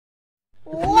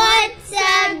What's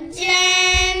up,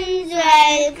 Gems?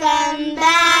 Welcome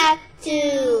back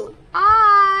to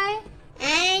I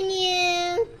and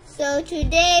you. So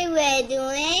today we're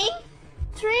doing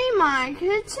 3-mark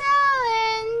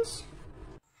challenge.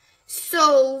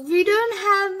 So we don't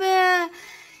have a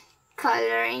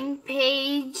coloring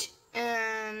page,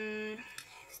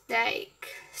 like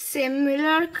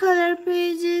similar color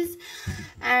pages,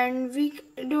 and we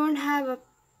don't have a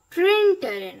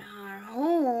printer in our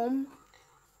home.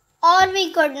 or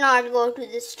we could not go to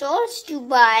the stores to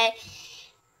buy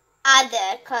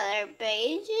other color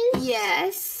pages.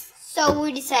 Yes. So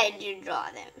we decided to draw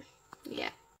them.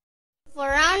 Yeah. For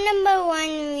round number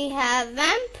 1, we have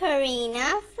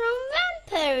Vampirina from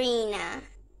Vampirina.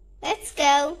 Let's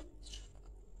go.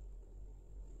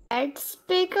 Let's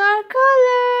pick our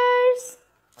colors.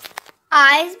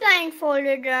 Eyes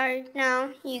blindfolded right now.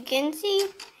 You can see.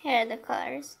 Here are the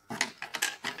colors.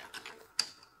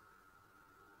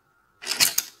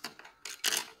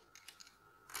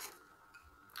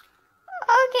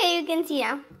 Okay, you can see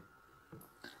now.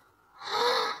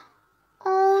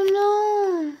 Oh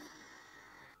no.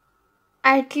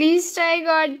 At least I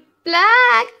got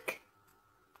black.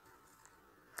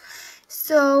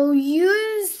 So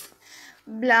use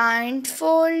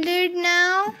blindfolded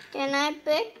now. Can I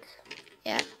pick?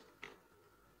 Yeah.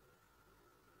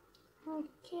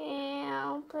 Okay,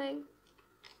 I'll pick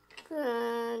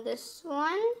this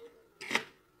one,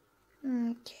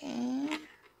 Okay.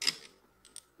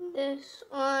 this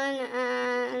one,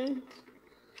 and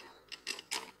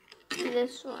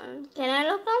this one. Can I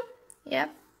look now? Yep.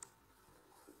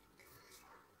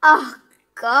 Oh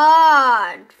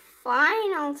God!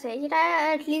 Fine, I'll take it.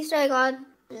 At least I got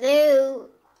blue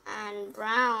and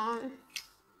brown.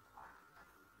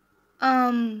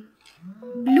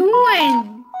 Blue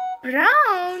and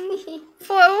brown?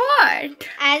 For what?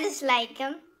 I just like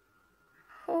them.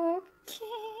 Okay.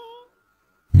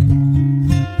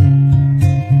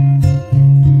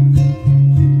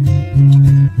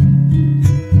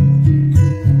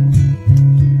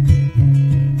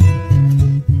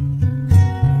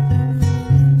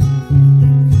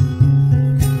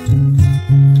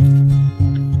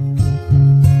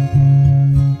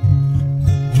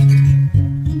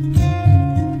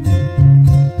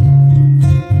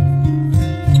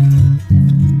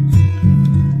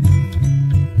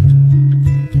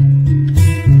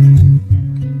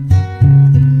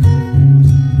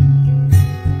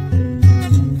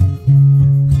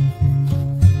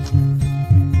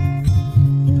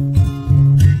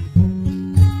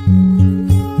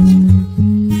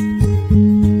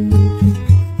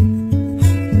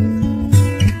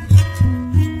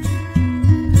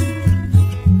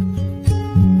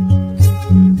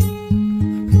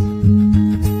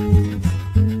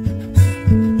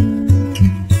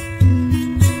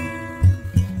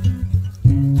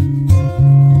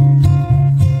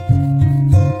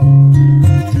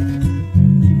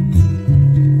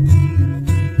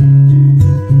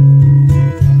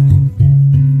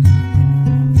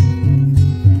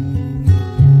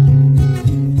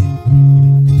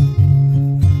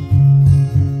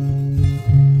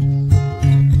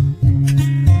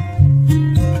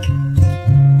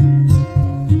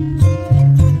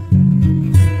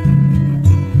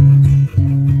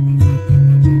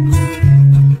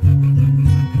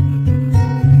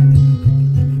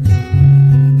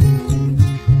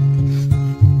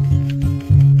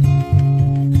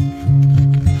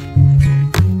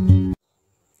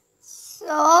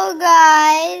 So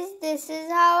guys, this is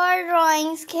how our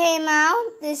drawings came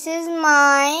out. This is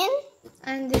mine.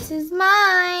 And this is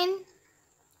mine.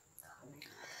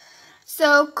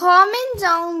 So comment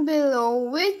down below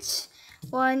which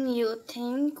one you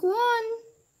think won.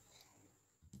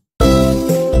 Then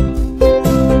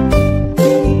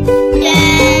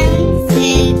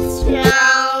it's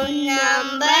round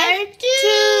number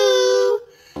 2.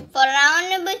 For round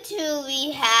number 2,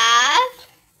 we have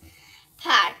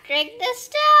Patrick the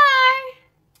Star.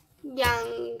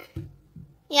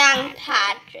 Young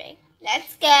Patrick.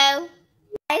 Let's go.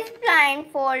 Eyes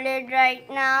blindfolded right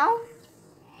now.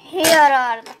 Here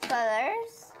are the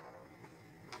colors.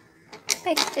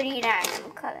 Pick 3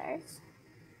 random colors.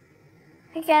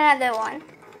 Pick another one.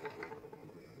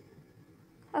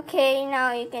 Okay,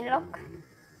 now you can look.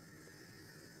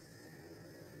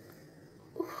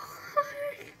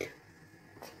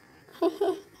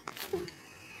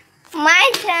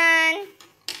 My turn.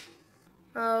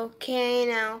 Okay,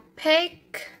 now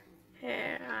pick.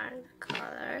 Here are the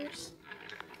colors.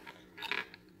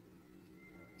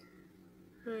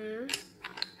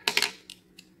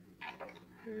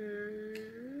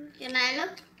 Can I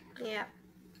look? Yeah.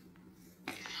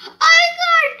 I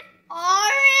got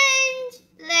orange.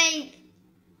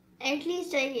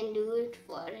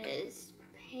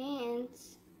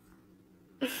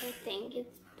 think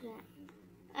it's black.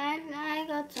 And I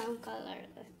got some color.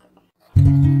 Let's go.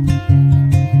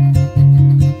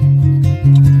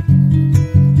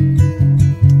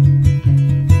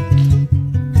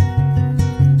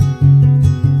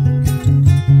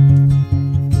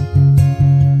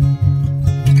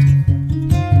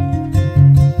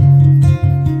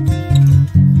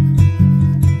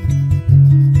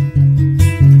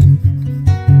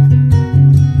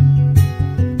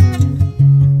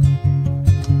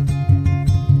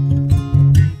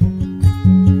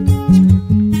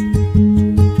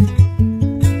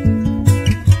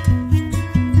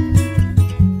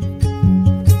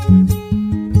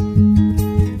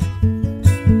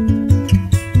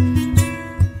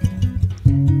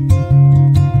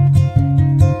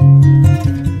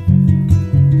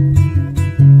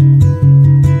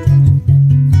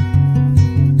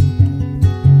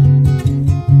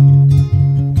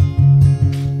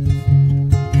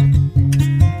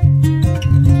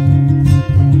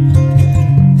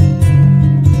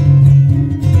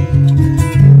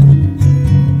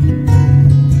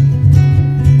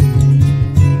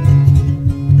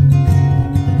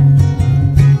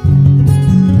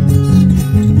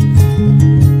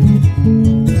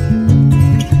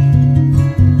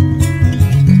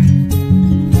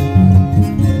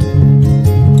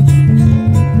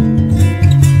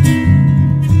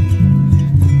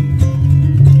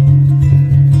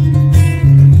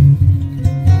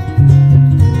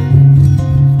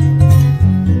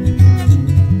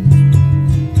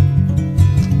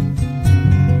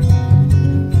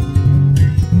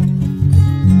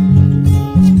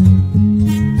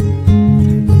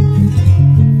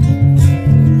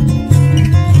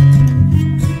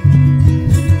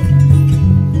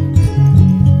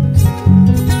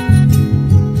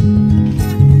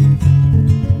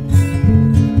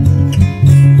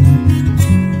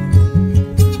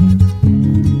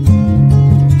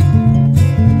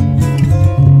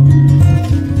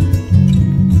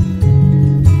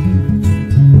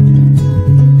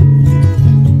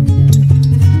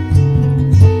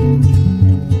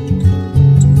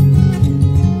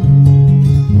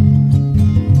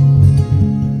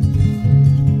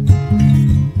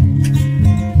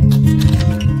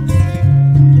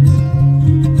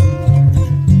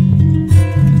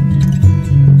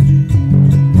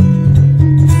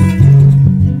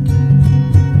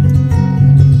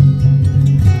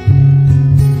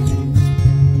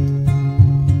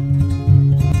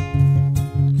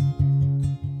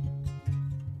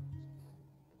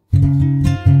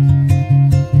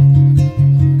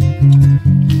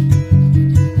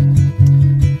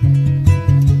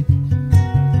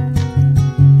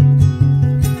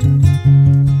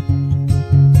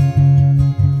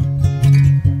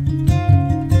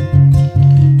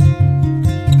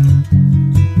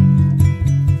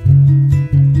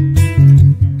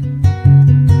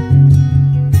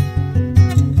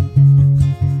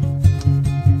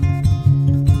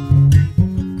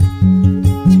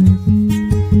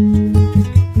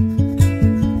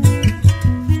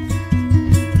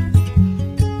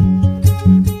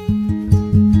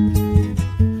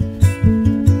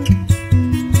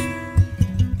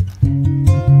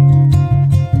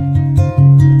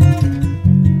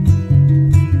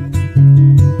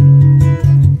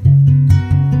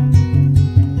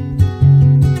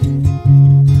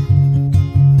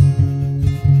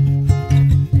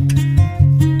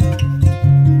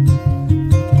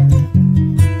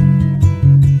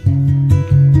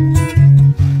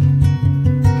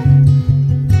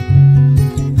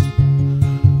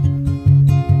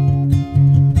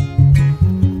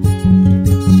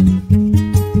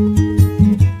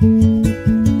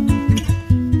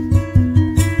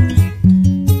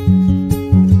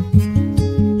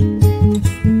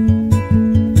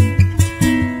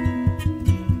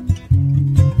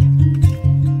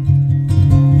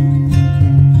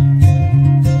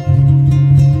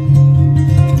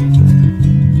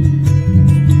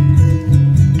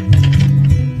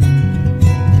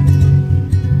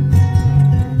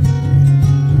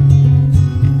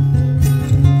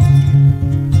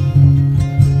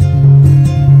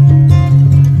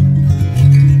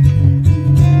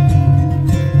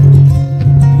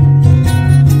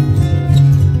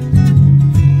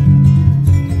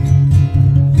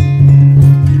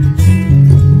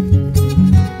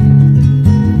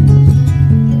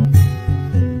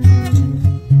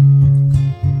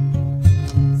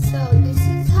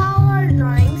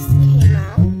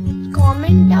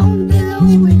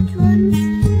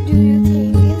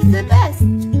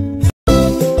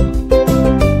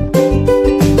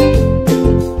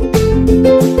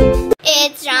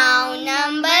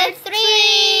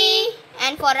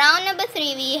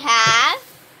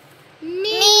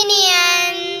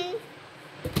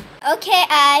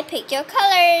 Sky, pick your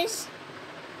colors.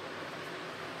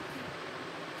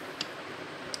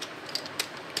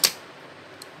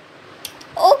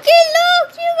 Okay,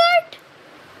 look, you got.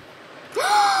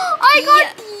 I got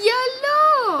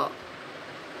yellow.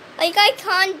 Like, I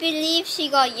can't believe she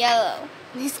got yellow.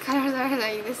 These colors are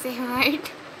like the same,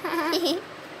 right?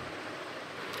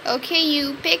 Okay,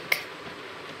 you pick.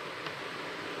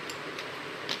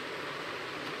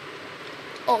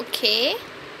 Okay.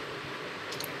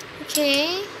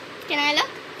 Okay. Can I look?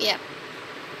 Yeah.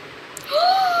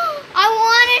 I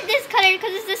wanted this color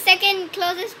because it's the second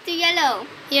closest to yellow.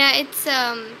 Yeah, it's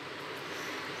lemon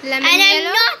And yellow.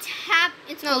 I'm not happy.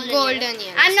 It's No, golden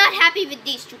yellow. I'm not happy with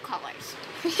these two colors.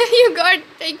 You got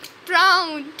like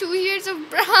brown, 2 years of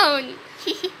brown.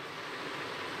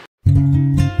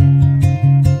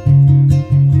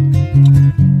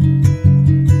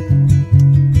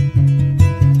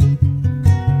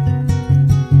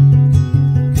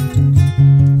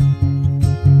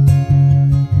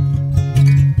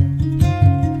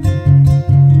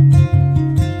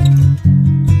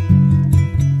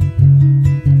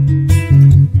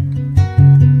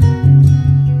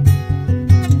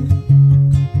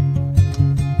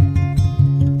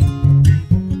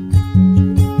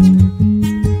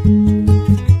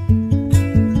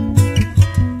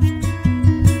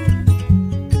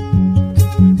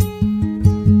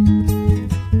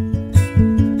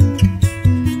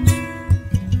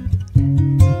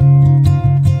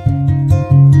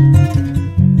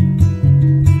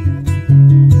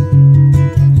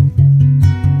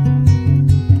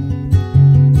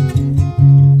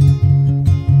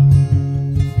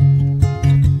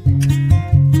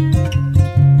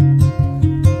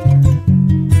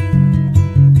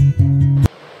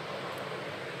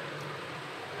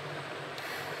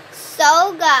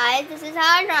 So guys, this is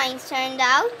how our drawings turned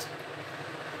out.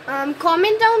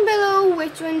 Comment down below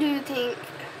which one do you think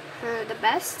the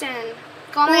best, and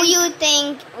comment. Who you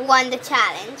think won the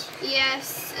challenge?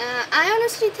 Yes, I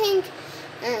honestly think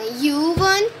you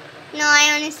won. No,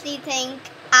 I honestly think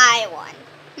I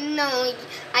won. No,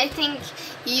 I think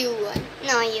you won.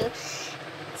 No, you.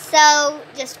 So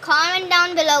just comment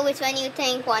down below which one you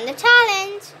think won the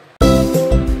challenge.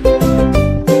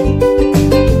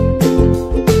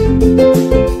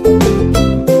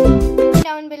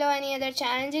 Down below any other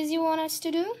challenges you want us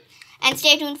to do. And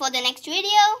stay tuned for the next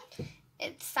video.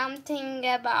 It's something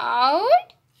about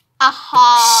A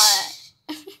heart.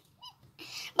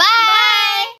 Bye.